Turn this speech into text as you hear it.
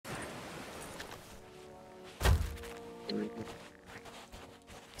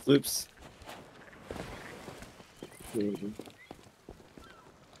Oops.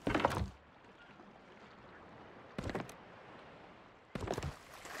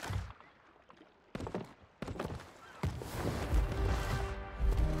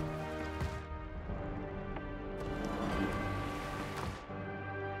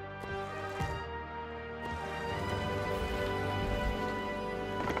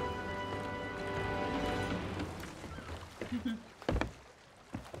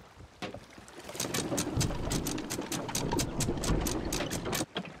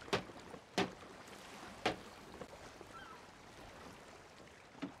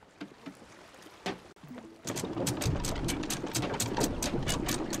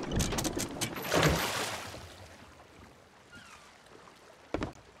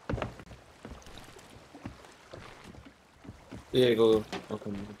 Yeah, go.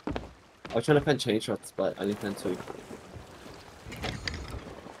 Okay. I was trying to find chain shots, but I only found 2.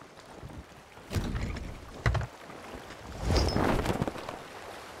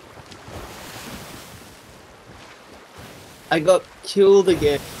 I got killed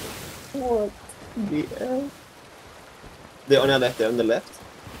again. What the hell? They're on our left. They're on the left.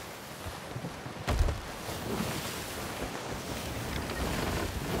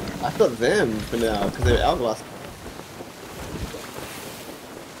 I thought them for now because they're Hourglass.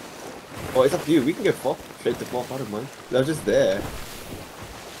 Oh, it's up to you. We can go straight to 4. I don't mind. They're just there.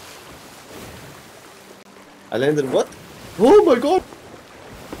 I landed what? Oh my god!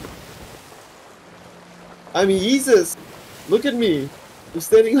 I'm Jesus! Look at me! I'm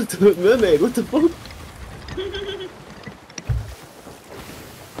standing on the mermaid. What the fuck?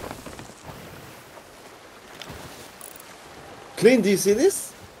 Clint, do you see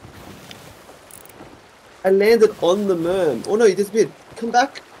this? I landed on the merm. Oh no, you disappeared. Come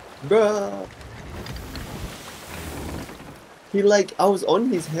back. Bruh. He I was on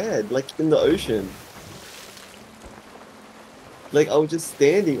his head, like in the ocean. Like I was just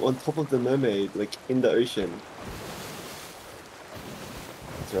standing on top of the mermaid, like in the ocean.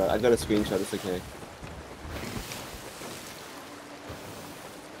 That's right, I got a screenshot, it's okay.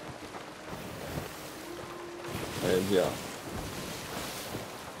 I am here.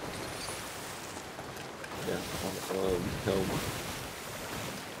 Yeah, help.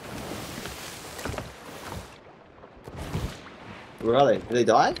 Where are they? Did they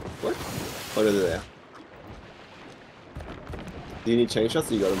die? What? Oh no, they're there. Do you need chain shots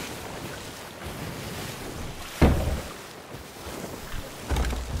or you got them?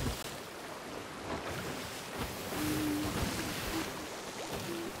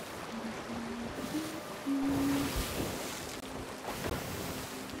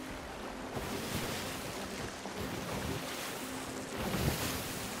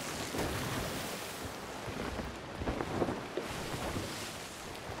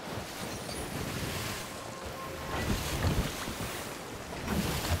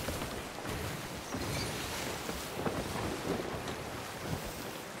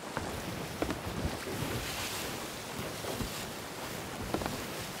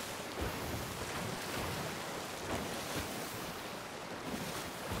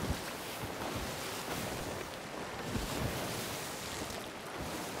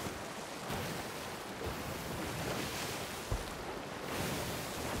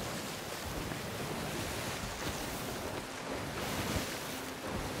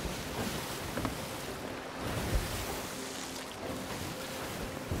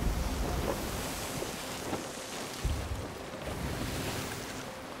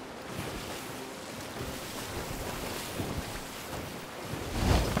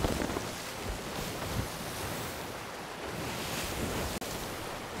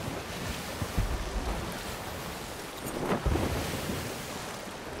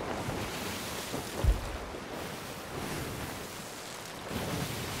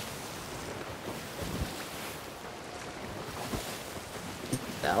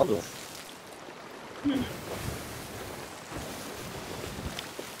 Album.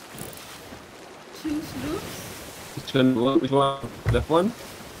 Choose loops? Which one? Which one? Left one?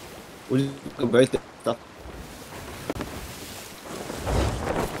 Or just go both stuff?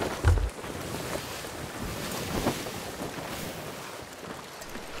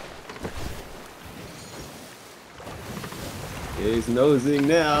 He's nosing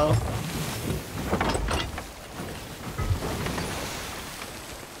now.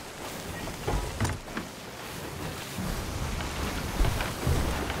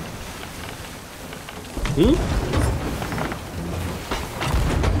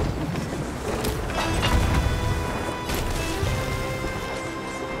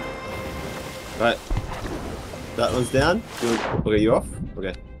 Right. That one's down. Okay, you're off?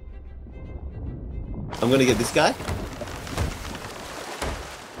 Okay. I'm gonna get this guy.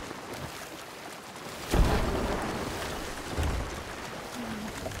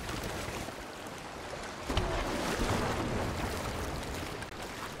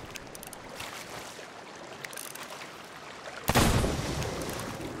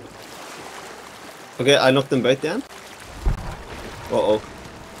 Okay, I knocked them both down. Uh-oh.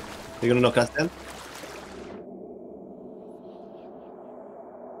 You're gonna knock us down?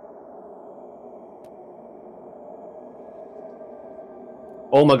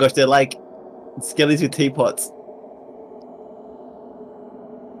 Oh my gosh, they're like skellies with teapots.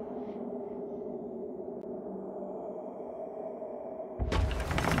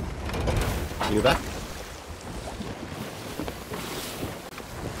 You back?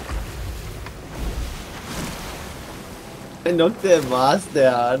 I knocked their mask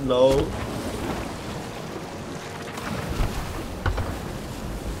down, no.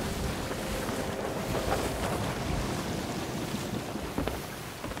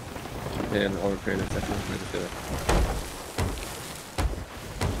 And our creative technology to do it.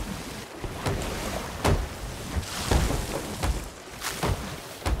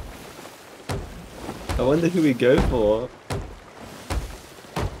 I wonder who we go for.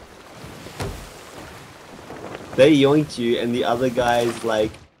 They yoinked you and the other guy's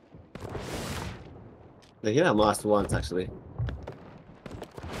like... They hit our mask once actually.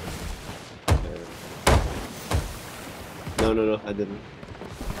 No, I didn't.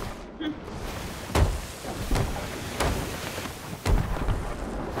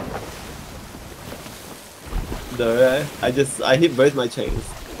 No, I hit both my chains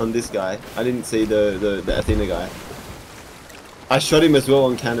on this guy. I didn't see the Athena guy. I shot him as well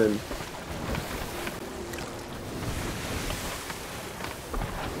on cannon.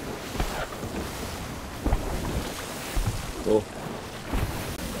 Oh.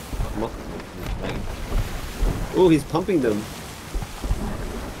 Oh, he's pumping them.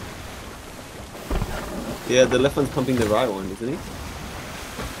 Yeah, the left one's pumping the right one, isn't he?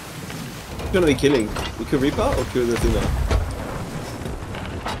 Who's gonna be killing? We could Reaper or kill the Athena?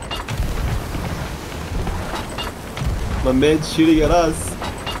 My man's shooting at us.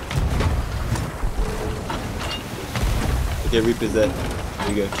 Okay, Reaper's there. There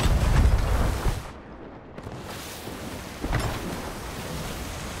you go.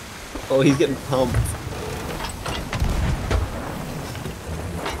 Oh, he's getting pumped.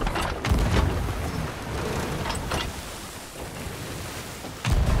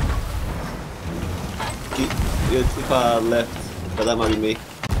 You're too far left, but that might be me.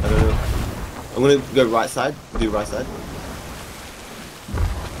 I don't know. I'm gonna go right side. Do right side.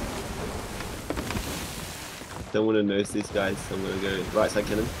 Don't want to nose these guys, so I'm gonna go right side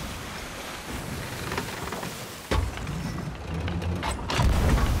cannon.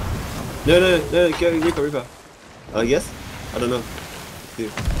 No, go Reaper. Yes? I don't know.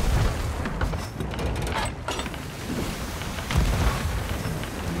 Dude.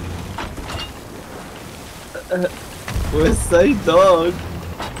 We're so dog.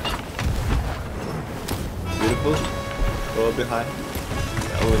 Beautiful. Go a bit high.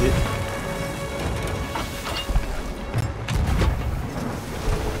 That will hit.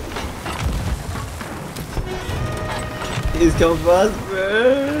 He's come fast, bro.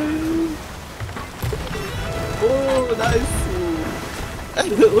 Oh, nice.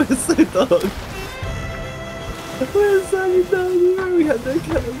 We're so dog. We're so dog, bro. We had no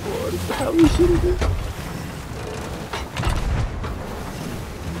cannonball. How we shooting it?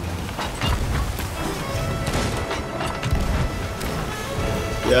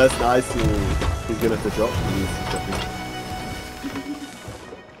 Yes, nice. He's gonna have to drop.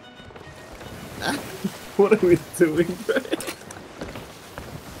 What are we doing, bro?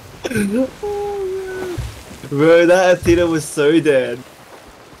 Oh, man. Bro, that Athena was so dead.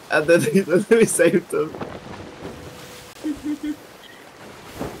 And then we saved him.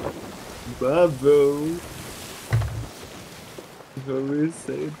 Bravo. Bro, we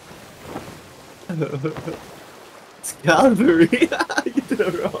saved. It's Calvary. You did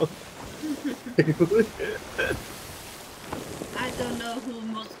it wrong. I don't know who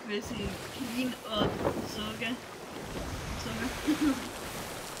most busy, Keen or Soga.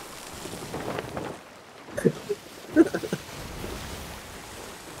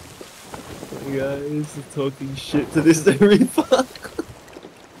 Guys are talking shit to this Reaper.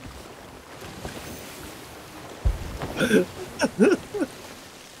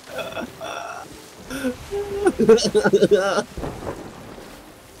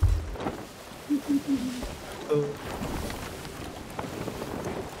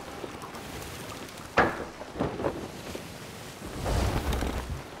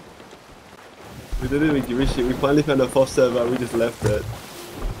 didn't even give a shit. We finally found a FOSS server. We just left it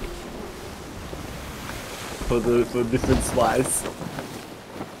for different spies.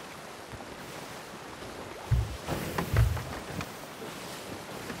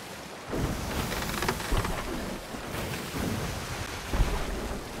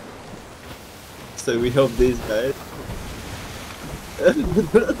 So we help these guys.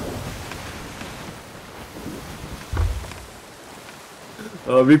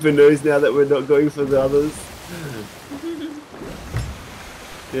 Oh, Reaper knows now that we're not going for the others.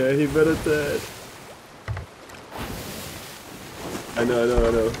 Yeah, he better turn. I know.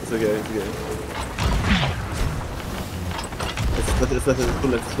 It's okay, it's okay. It's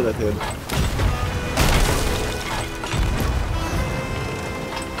full left hand.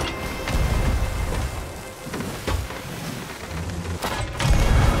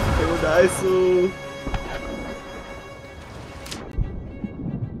 Nice.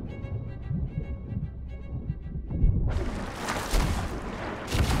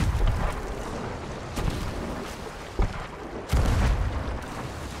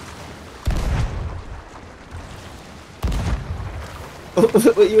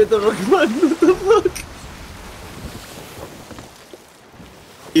 Wait, you went the wrong one. What the fuck?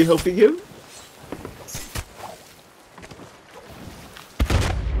 You helping him?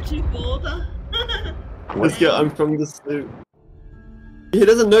 Let's go, I'm from the sloop. He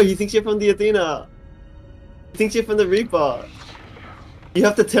doesn't know, he thinks you're from the Athena. He thinks you're from the Reaper. You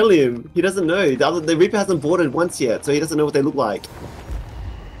have to tell him. He doesn't know. The Reaper hasn't boarded once yet, so he doesn't know what they look like.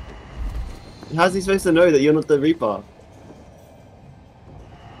 How's he supposed to know that you're not the Reaper?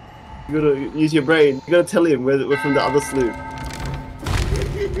 You gotta use your brain. You gotta tell him we're from the other sloop.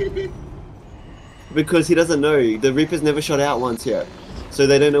 Because he doesn't know. The Reaper's never shot out once yet. So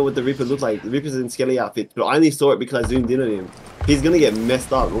they don't know what the Reaper looks like. The Reaper's in skelly outfit, but I only saw it because I zoomed in on him. He's gonna get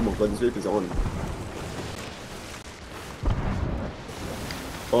messed up. Oh my god, this Reaper's on.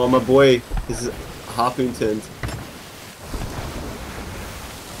 Oh my boy, this is harpoon turned.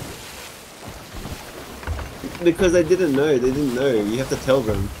 Because they didn't know, You have to tell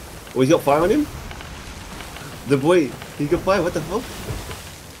them. Oh, he's got fire on him? The boy, he's got fire, what the fuck?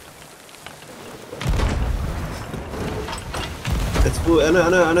 It's full, I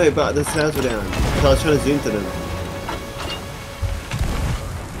know, but the sounds were down. So I was trying to zoom to them.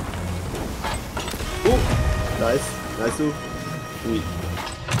 Oh, nice, Sweet.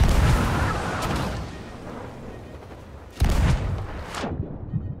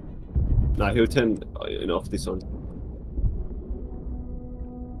 Nah, he'll turn off this one.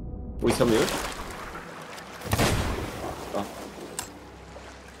 Oh, he's coming out. Oh.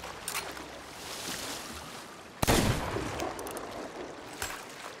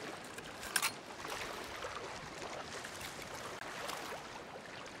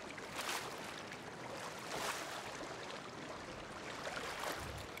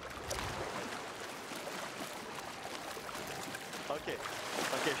 Okay,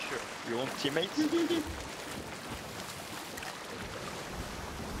 sure. You want teammates?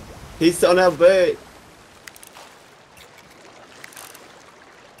 He's on our boat.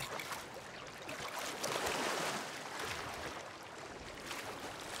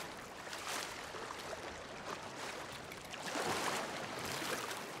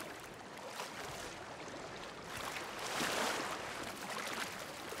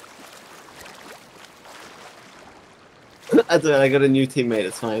 That's alright, I got a new teammate,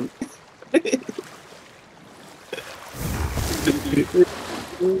 it's fine.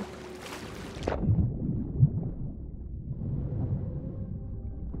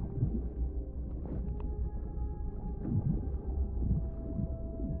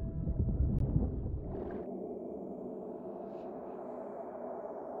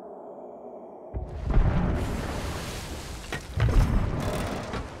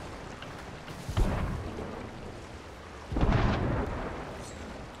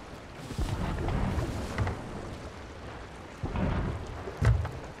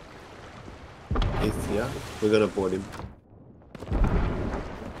 He's here. We're gonna board him.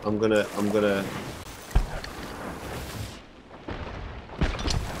 I'm gonna I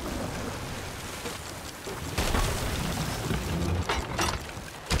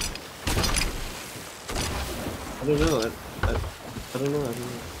don't know. I don't know.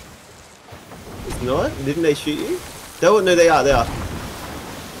 It's not? Didn't they shoot you? No, they are.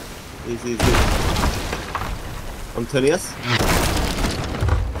 Easy. I'm turning us.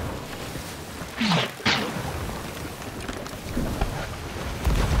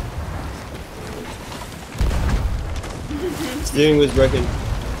 Steering was broken.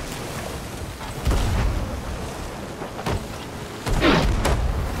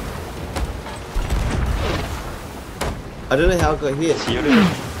 I don't know how it got hit. See you later.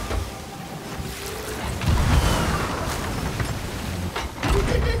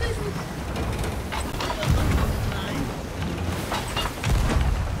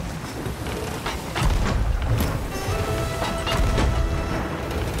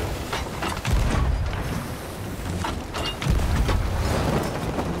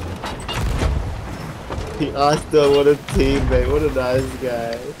 He asked her what a teammate, what a nice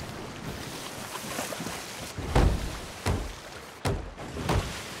guy.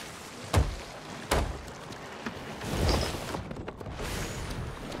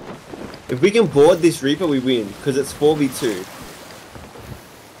 If we can board this Reaper, we win, because it's 4v2.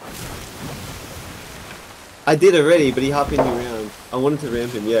 I did already, but he hopped in me round. I wanted to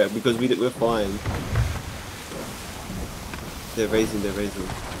ramp him, yeah, because we're fine. They're raising.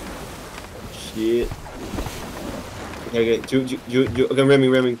 Shit. Okay, okay,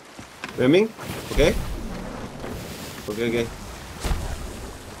 ramming. Ramming? Okay? Okay.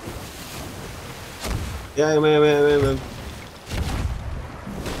 Yeah, man.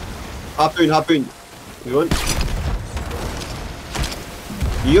 Harpoon. You want?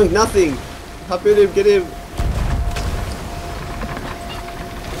 You yoink nothing! Harpoon him, get him!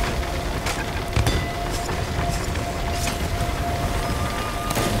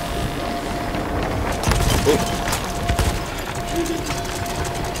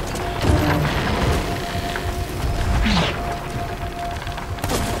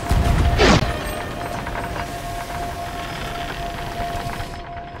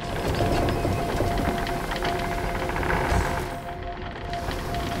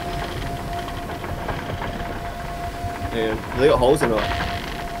 Man, they got holes in it. Are you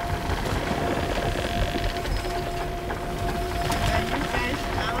guys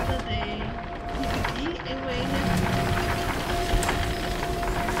out of the PvP anyway?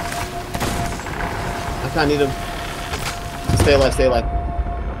 I can't need him. Stay alive.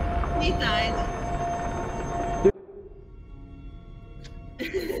 He died.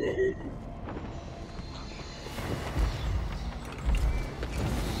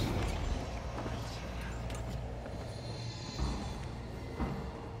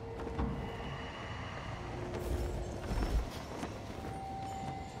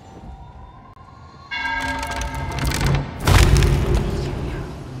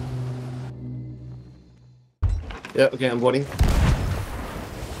 Yeah, okay, I'm boarding.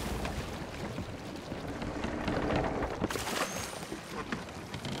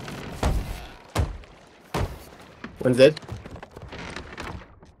 One's dead.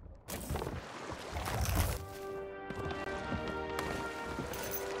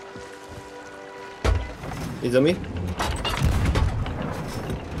 He's on me.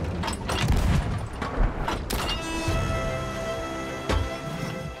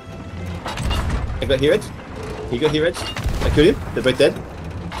 I got here edge. He got here edge. I killed him. They're both dead.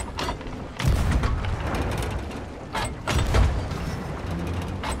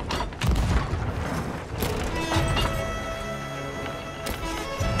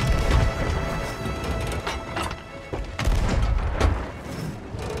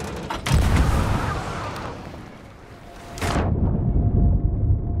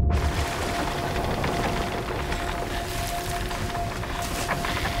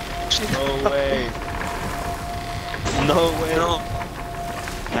 No way. No.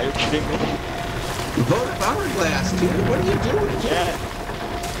 Are you kidding me? Vote of Hourglass, dude. What are you doing? Yeah.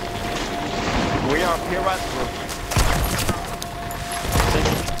 We are pirates, bro.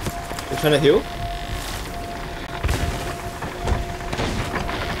 They're trying to heal.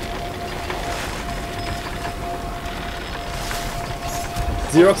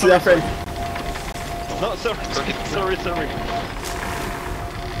 Xerox is our friend. No, sorry.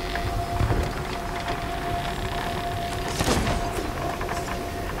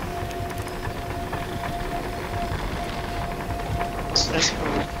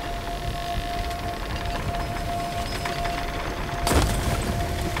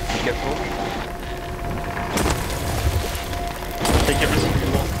 Careful. Take everything you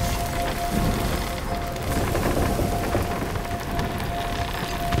want.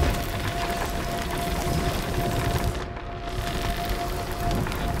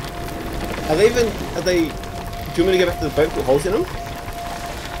 Are they, do you want me to go back to the boat with holes in them?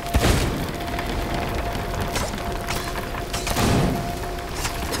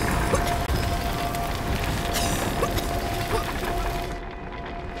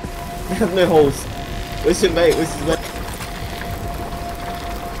 We have no holes. Where's your mate?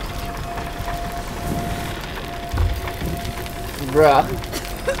 Bruh.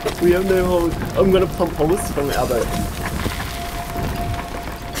 We have no holes. I'm gonna pump holes from our boat.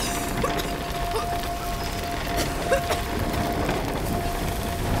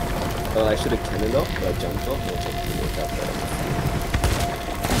 Oh, I should have cannoned off, but I jumped off. Or something like that.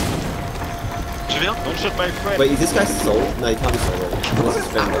 Tu viens? Don't shoot my friend. Wait, is this guy solo? No, he can't be solo. Blow This is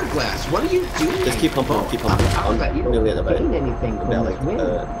up friendly. Hourglass, what are you doing? Just keep pumping, keep pumping. I'm nearly at the bay. anything from About this like win.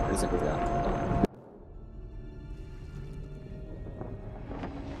 30 seconds out.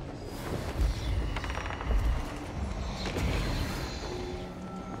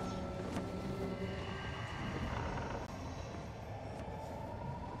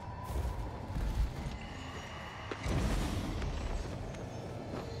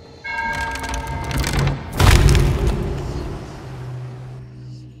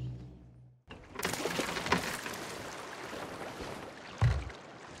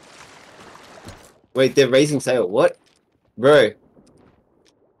 Wait, they're raising sail. What? Bro.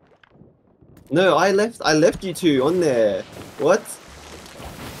 No, I left you two on there. What?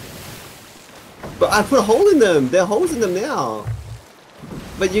 But I put a hole in them. There are holes in them now.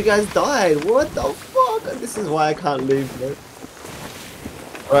 But you guys died. What the fuck? This is why I can't leave, bro.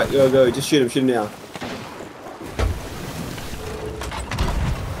 Alright, go. Just shoot him now.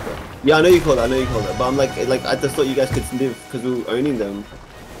 Yeah, I know you called it. But I'm like I just thought you guys could live because we were owning them.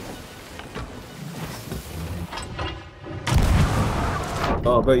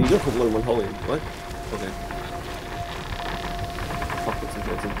 Oh, bro, you don't put more than one hole in. What? Okay. Fuck, it's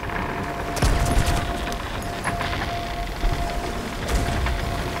interesting.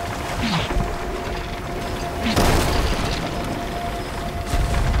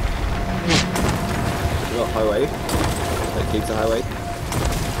 We got highway. That keeps the highway.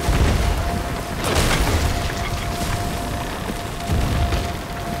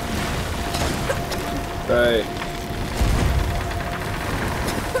 Bro.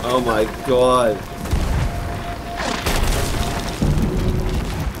 Oh my god.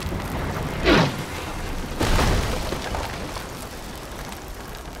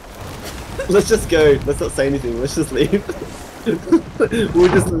 Let's just go. Let's not say anything. Let's just leave.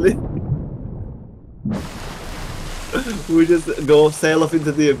 We'll just leave. We'll just go sail off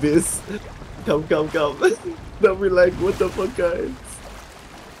into the abyss. Come. They'll be like, what the fuck, guys?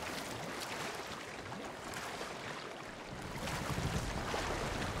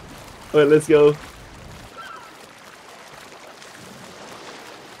 Alright, let's go.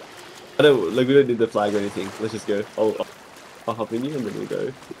 We don't need the flag or anything. Let's just go. I'll hop in you and then we'll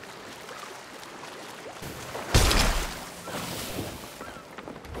go.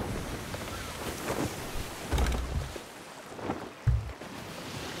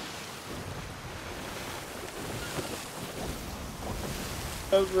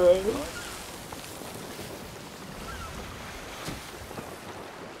 Oh, bro.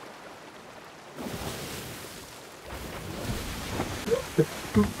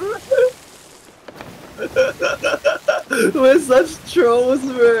 We're such trolls,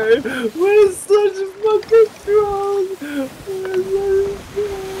 bro. We're such fucking trolls.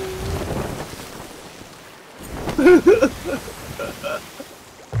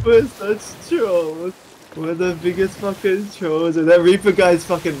 We're such trolls. We're the biggest fucking trolls. And that Reaper guy's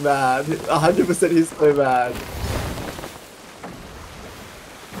fucking mad. 100% he's so mad.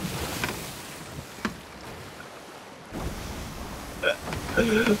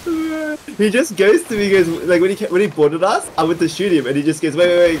 He just goes to me. He goes like when he boarded us, I went to shoot him, and he just goes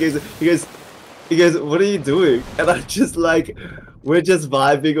wait. He goes, what are you doing? And I'm just like, we're just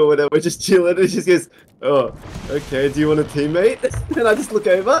vibing or whatever. We're just chilling. And he just goes, oh, okay. Do you want a teammate? And I just look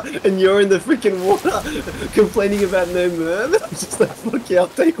over, and you're in the freaking water, complaining about no merm. I'm just like, fuck yeah, I'll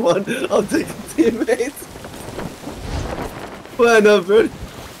take one. I'll take a teammate. Why not, bro?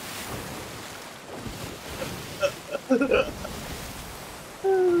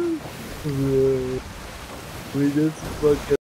 We just fucking